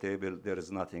from the table, there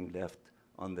is nothing left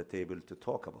on the table to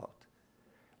talk about.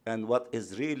 And what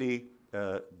is really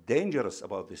dangerous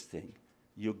about this thing,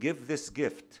 you give this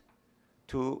gift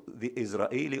to the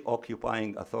Israeli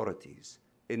occupying authorities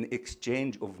in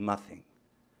exchange of nothing.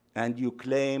 And you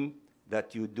claim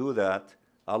that you do that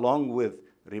along with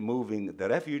removing the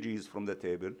refugees from the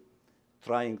table,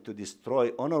 trying to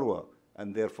destroy UNRWA,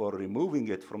 and therefore removing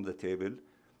it from the table,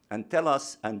 and tell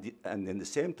us, and in the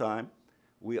same time,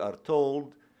 we are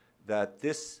told that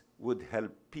this would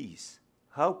help peace.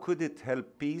 How could it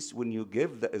help peace when you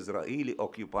give the Israeli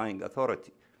occupying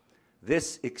authority,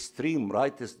 this extreme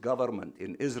rightist government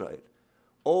in Israel,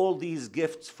 all these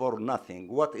gifts for nothing?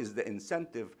 What is the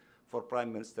incentive for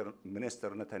Prime Minister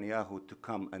Netanyahu to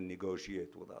come and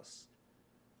negotiate with us?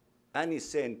 Any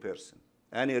sane person,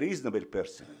 any reasonable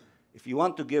person, if you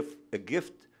want to give a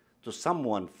gift to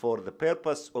someone for the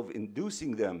purpose of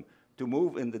inducing them to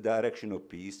move in the direction of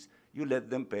peace, you let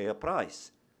them pay a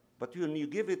price. But when you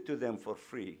give it to them for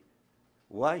free,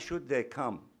 why should they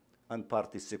come and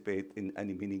participate in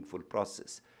any meaningful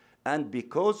process? And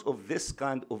because of this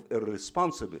kind of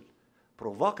irresponsible,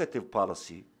 provocative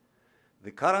policy,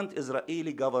 the current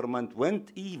Israeli government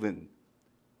went even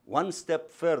one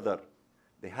step further.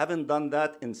 They haven't done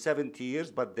that in 70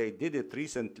 years, but they did it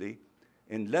recently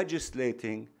in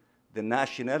legislating the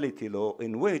nationality law,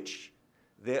 in which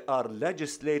they are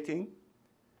legislating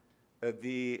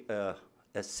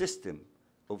a system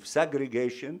of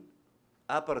segregation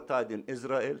apartheid in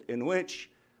Israel, in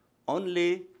which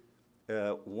only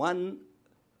one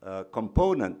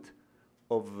component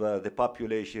of the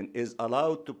population is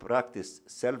allowed to practice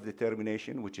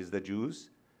self-determination, which is the Jews,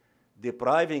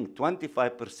 depriving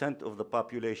 25% of the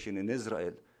population in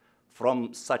Israel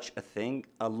from such a thing,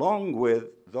 along with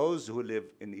those who live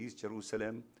in East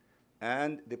Jerusalem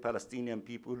and the Palestinian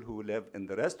people who live in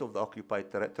the rest of the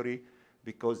occupied territory,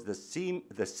 because the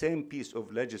same piece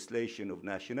of legislation of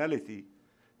nationality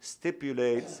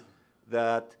stipulates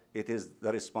that it is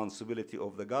the responsibility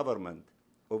of the government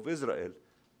of Israel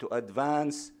to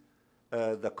advance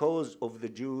the cause of the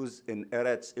Jews in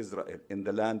Eretz Israel, in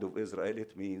the land of Israel.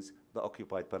 It means the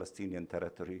occupied Palestinian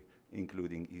territory,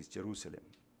 including East Jerusalem.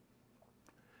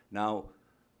 Now,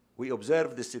 we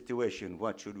observe the situation.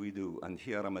 What should we do? And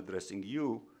here I'm addressing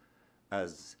you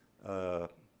as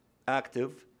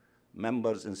active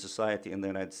members in society in the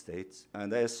United States,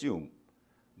 and I assume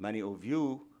many of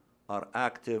you are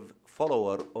active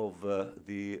followers of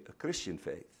the Christian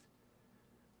faith.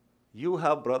 You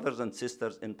have brothers and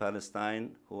sisters in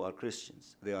Palestine who are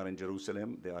Christians. They are in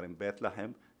Jerusalem, they are in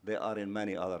Bethlehem, they are in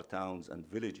many other towns and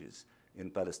villages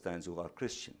in Palestine who are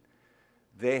Christian.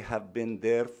 They have been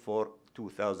there for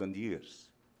 2,000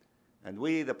 years. And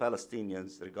we, the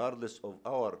Palestinians, regardless of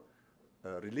our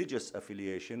religious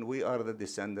affiliation, we are the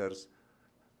descendants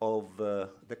of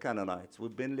the Canaanites.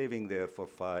 We've been living there for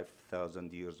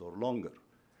 5,000 years or longer.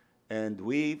 And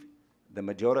we, the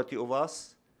majority of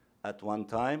us, at one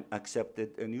time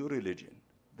accepted a new religion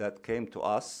that came to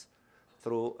us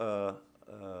through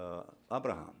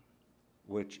Abraham,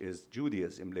 which is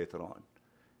Judaism later on.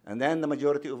 And then the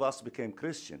majority of us became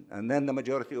Christian. And then the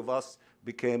majority of us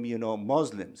became,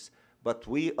 Muslims. But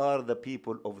we are the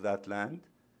people of that land.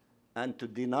 And to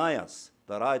deny us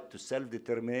the right to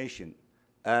self-determination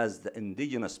as the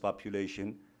indigenous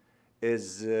population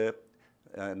is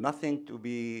nothing to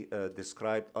be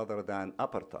described other than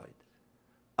apartheid.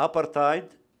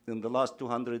 Apartheid in the last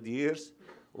 200 years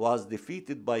was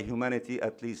defeated by humanity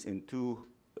at least in two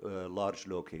large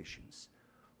locations.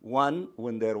 One,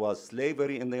 when there was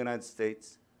slavery in the United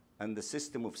States and the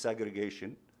system of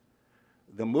segregation,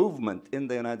 the movement in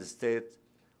the United States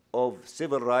of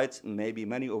civil rights, maybe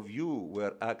many of you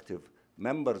were active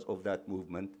members of that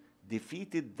movement,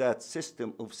 defeated that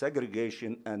system of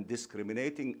segregation and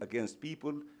discriminating against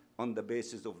people on the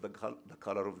basis of the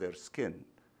color of their skin.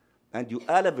 And you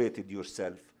elevated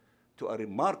yourself to a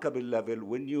remarkable level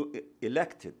when you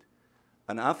elected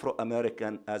an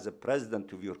Afro-American as a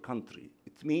president of your country.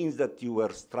 It means that you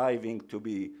were striving to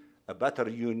be a better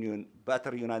union,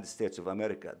 better United States of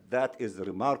America. That is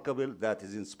remarkable, that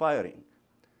is inspiring.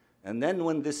 And then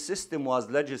when this system was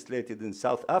legislated in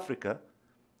South Africa,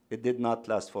 it did not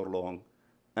last for long,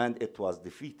 and it was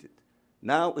defeated.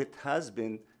 Now it has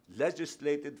been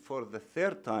legislated for the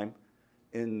third time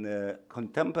in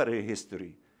contemporary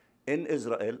history in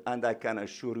Israel, and I can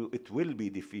assure you it will be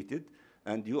defeated,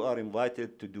 and you are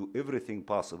invited to do everything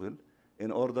possible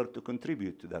in order to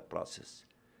contribute to that process.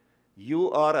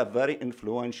 You are a very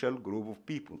influential group of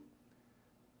people.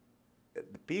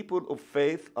 The people of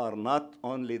faith are not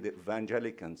only the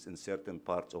evangelicals in certain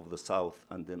parts of the South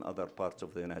and in other parts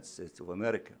of the United States of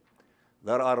America.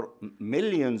 There are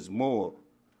millions more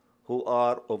who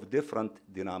are of different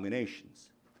denominations.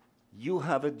 You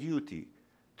have a duty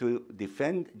to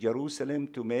defend Jerusalem,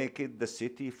 to make it the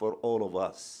city for all of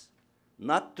us,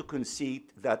 not to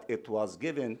concede that it was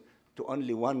given to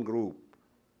only one group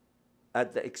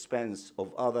at the expense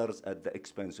of others, at the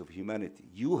expense of humanity.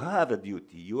 You have a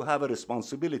duty, you have a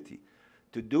responsibility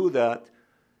to do that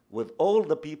with all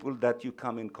the people that you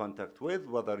come in contact with,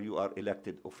 whether you are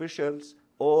elected officials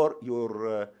or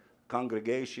your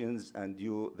congregations and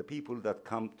the people that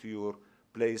come to your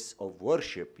place of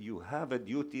worship. You have a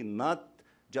duty not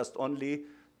just only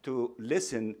to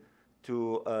listen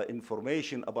to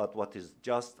information about what is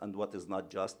just and what is not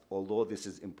just, although this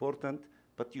is important,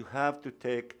 but you have to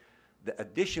take the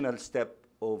additional step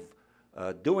of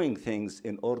doing things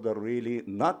in order really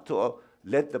not to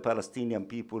let the Palestinian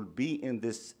people be in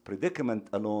this predicament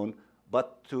alone,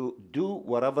 but to do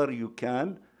whatever you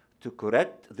can to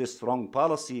correct this wrong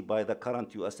policy by the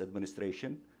current US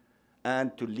administration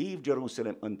and to leave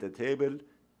Jerusalem on the table.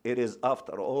 It is,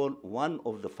 after all, one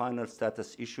of the final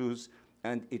status issues,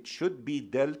 and it should be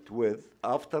dealt with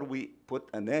after we put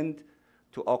an end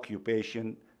to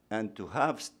occupation and to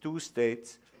have two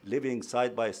states living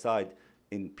side by side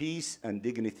in peace and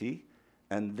dignity,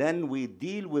 and then we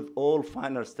deal with all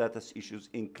final status issues,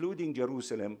 including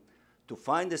Jerusalem, to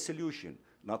find a solution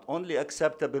not only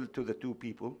acceptable to the two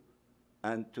people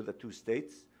and to the two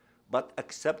states, but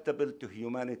acceptable to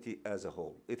humanity as a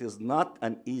whole. It is not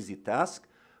an easy task,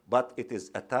 but it is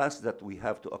a task that we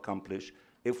have to accomplish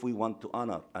if we want to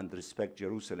honor and respect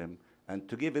Jerusalem and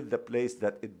to give it the place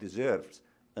that it deserves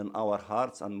in our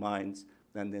hearts and minds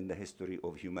and in the history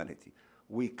of humanity.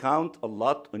 We count a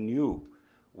lot on you.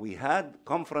 We had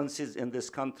conferences in this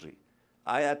country.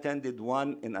 I attended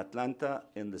one in Atlanta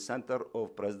in the center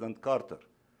of President Carter,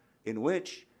 in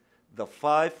which the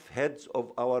 5 heads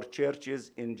of our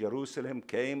churches in Jerusalem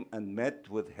came and met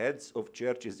with heads of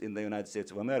churches in the United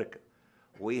States of America.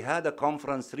 We had a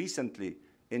conference recently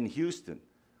in Houston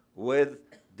with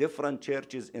different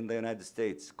churches in the United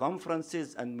States.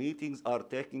 Conferences and meetings are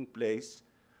taking place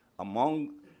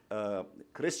among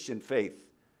Christian faith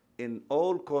in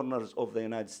all corners of the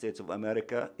United States of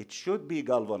America. It should be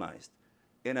galvanized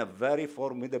in a very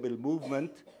formidable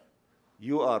movement.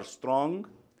 You are strong.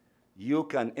 You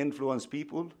can influence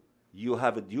people. You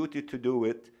have a duty to do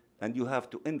it, and you have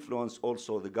to influence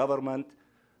also the government,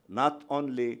 not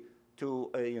only to,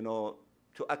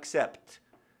 to accept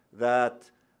that,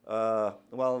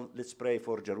 well, let's pray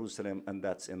for Jerusalem, and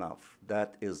that's enough.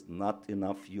 That is not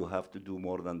enough. You have to do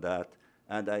more than that.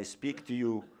 And I speak to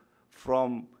you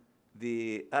from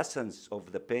the essence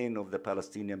of the pain of the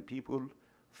Palestinian people,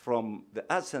 from the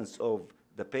essence of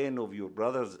the pain of your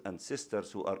brothers and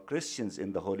sisters who are Christians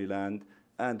in the Holy Land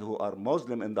and who are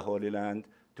Muslim in the Holy Land,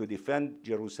 to defend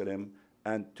Jerusalem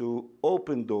and to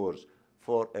open doors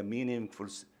for a meaningful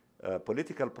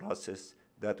political process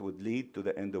that would lead to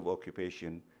the end of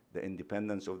occupation, the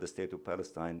independence of the State of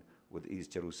Palestine with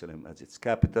East Jerusalem as its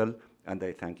capital. And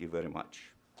I thank you very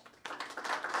much.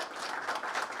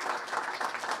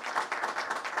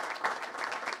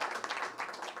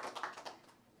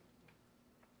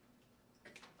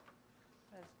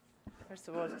 First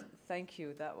of all, thank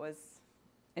you. That was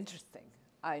interesting.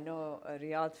 I know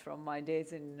Riyad from my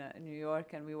days in New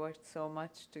York, and we worked so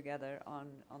much together on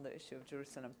the issue of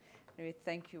Jerusalem. Anyway,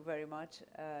 thank you very much,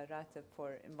 Rateb,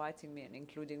 for inviting me and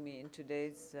including me in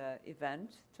today's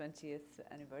event, 20th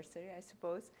anniversary, I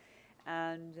suppose,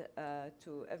 and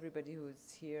to everybody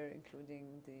who's here,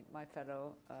 including my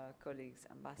fellow colleagues,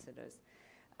 ambassadors.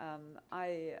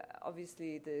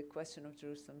 Obviously, the question of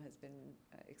Jerusalem has been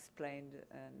explained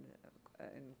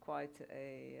in quite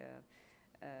a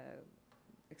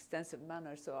extensive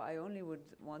manner, so I only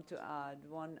would want to add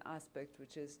one aspect,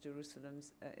 which is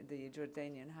Jerusalem's, the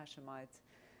Jordanian Hashemite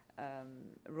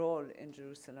role in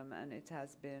Jerusalem, and it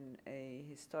has been a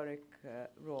historic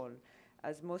role.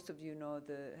 As most of you know,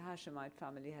 the Hashemite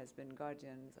family has been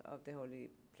guardians of the holy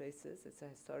places. It's a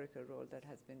historical role that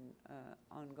has been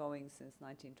ongoing since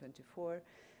 1924,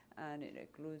 and it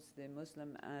includes the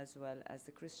Muslim as well as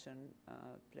the Christian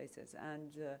places.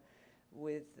 And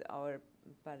with our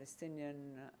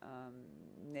Palestinian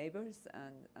neighbors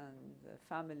and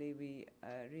family, we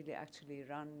really actually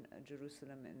run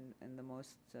Jerusalem in the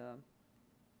most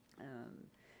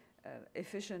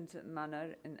efficient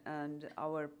manner, and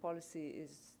our policy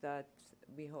is that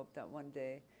we hope that one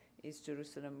day East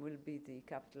Jerusalem will be the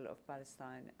capital of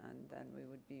Palestine, and then we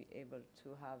would be able to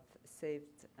have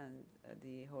saved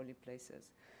the holy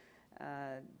places.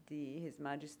 His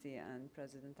Majesty and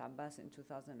President Abbas in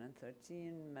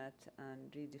 2013 met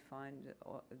and redefined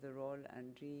the role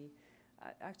and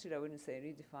actually I wouldn't say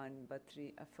redefined, but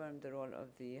reaffirmed the role of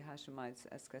the Hashemites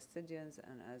as custodians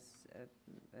and as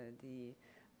the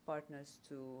partners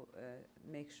to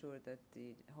make sure that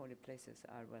the holy places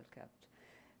are well kept.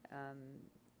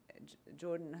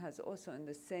 Jordan has also, in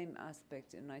the same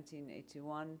aspect, in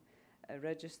 1981,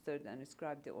 registered and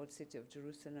inscribed the old city of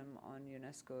Jerusalem on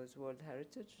UNESCO's World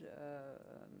Heritage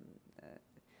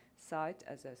site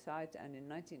as a site, and in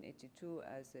 1982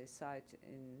 as a site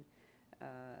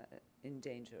in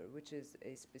danger, which is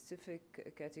a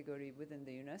specific category within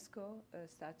the UNESCO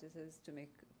statuses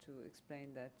to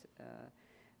explain that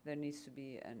there needs to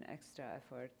be an extra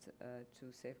effort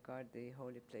to safeguard the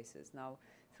holy places. Now,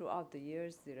 throughout the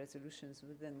years, the resolutions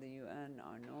within the UN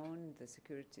are known, the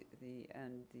security,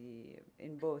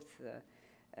 in both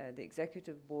the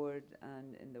executive board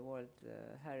and in the World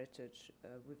Heritage.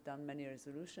 We've done many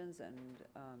resolutions, and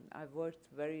I've worked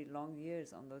very long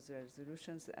years on those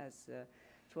resolutions as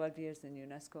 12 years in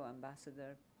UNESCO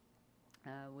ambassador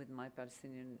with my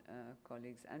Palestinian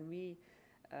colleagues. And we,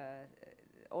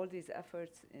 all these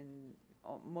efforts in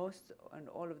most and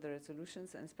all of the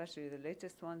resolutions, and especially the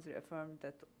latest ones, reaffirmed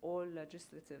that all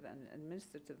legislative and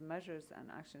administrative measures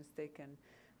and actions taken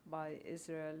by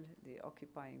Israel, the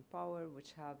occupying power,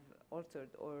 which have altered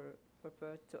or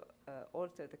purport to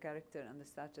alter the character and the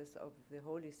status of the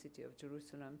holy city of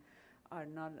Jerusalem, are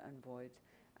null and void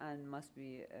and must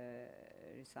be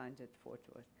rescinded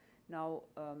forthwith. Now,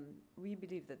 we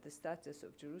believe that the status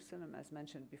of Jerusalem, as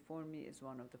mentioned before me, is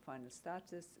one of the final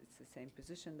status. It's the same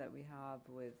position that we have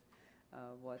with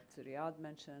what Riyad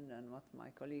mentioned and what my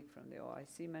colleague from the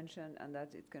OIC mentioned, and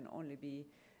that it can only be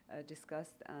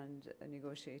discussed and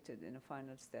negotiated in a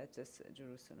final status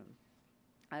Jerusalem.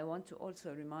 I want to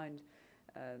also remind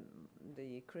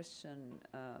the Christian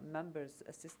members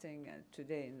assisting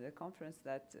today in the conference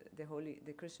that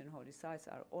the Christian holy sites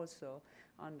are also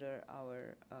under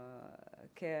our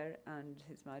care, and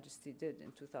His Majesty did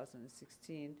in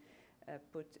 2016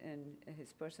 put in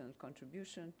his personal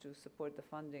contribution to support the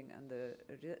funding and the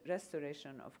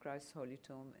restoration of Christ's Holy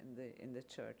Tomb in the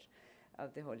Church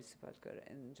of the Holy Sepulchre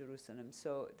in Jerusalem.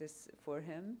 So this, for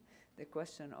him, the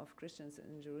question of Christians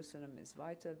in Jerusalem is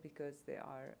vital because they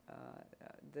are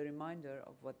the reminder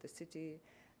of what the city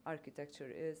architecture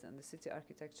is, and the city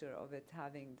architecture of it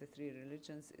having the three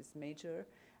religions is major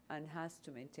and has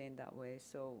to maintain that way.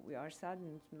 So we are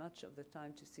saddened much of the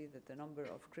time to see that the number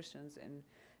of Christians in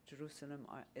Jerusalem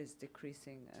is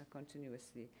decreasing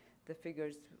continuously. The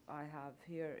figures I have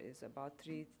here is about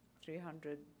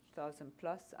 300,000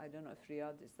 plus. I don't know if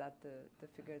Riyad, is that the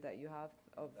figure that you have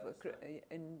of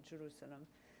in Jerusalem?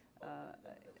 The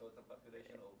total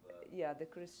population of yeah, the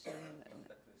Christian.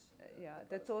 Yeah,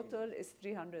 the total is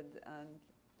 300 and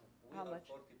how much?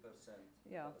 40%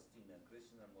 yeah. Palestinian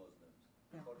Christian and Muslims.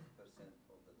 Yeah. 40%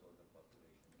 of the total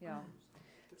population. Yeah.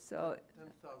 So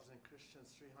 10,000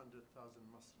 Christians,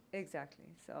 300,000 Muslims. Exactly.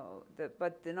 So,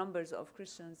 but the numbers of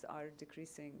Christians are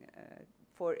decreasing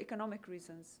for economic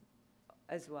reasons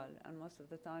as well, and most of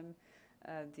the time,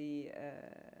 the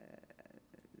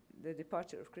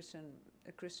departure of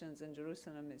Christians in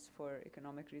Jerusalem is for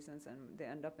economic reasons, and they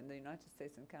end up in the United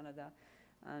States and Canada,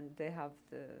 and they have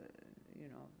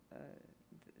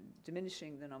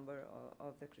diminishing the number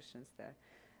of the Christians there.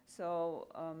 So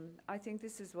I think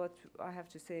this is what I have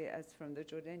to say as from the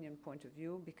Jordanian point of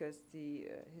view, because the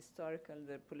historical,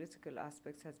 the political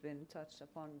aspects has been touched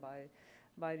upon by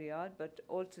Riyad, but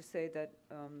all to say that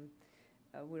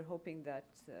we're hoping that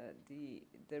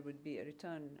there would be a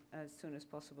return as soon as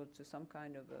possible to some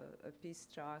kind of a peace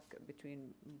track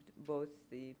between both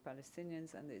the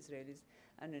Palestinians and the Israelis,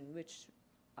 and in which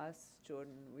us,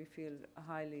 Jordan, we feel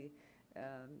highly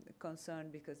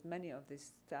concerned because many of the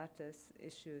status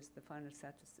issues, the final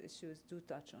status issues, do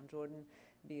touch on Jordan,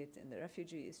 be it in the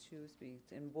refugee issues, be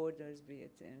it in borders, be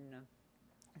it in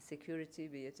security,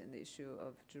 be it in the issue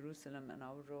of Jerusalem and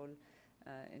our role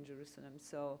in Jerusalem.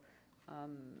 So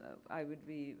I would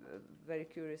be very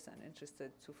curious and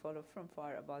interested to follow from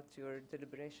far about your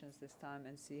deliberations this time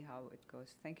and see how it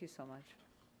goes. Thank you so much.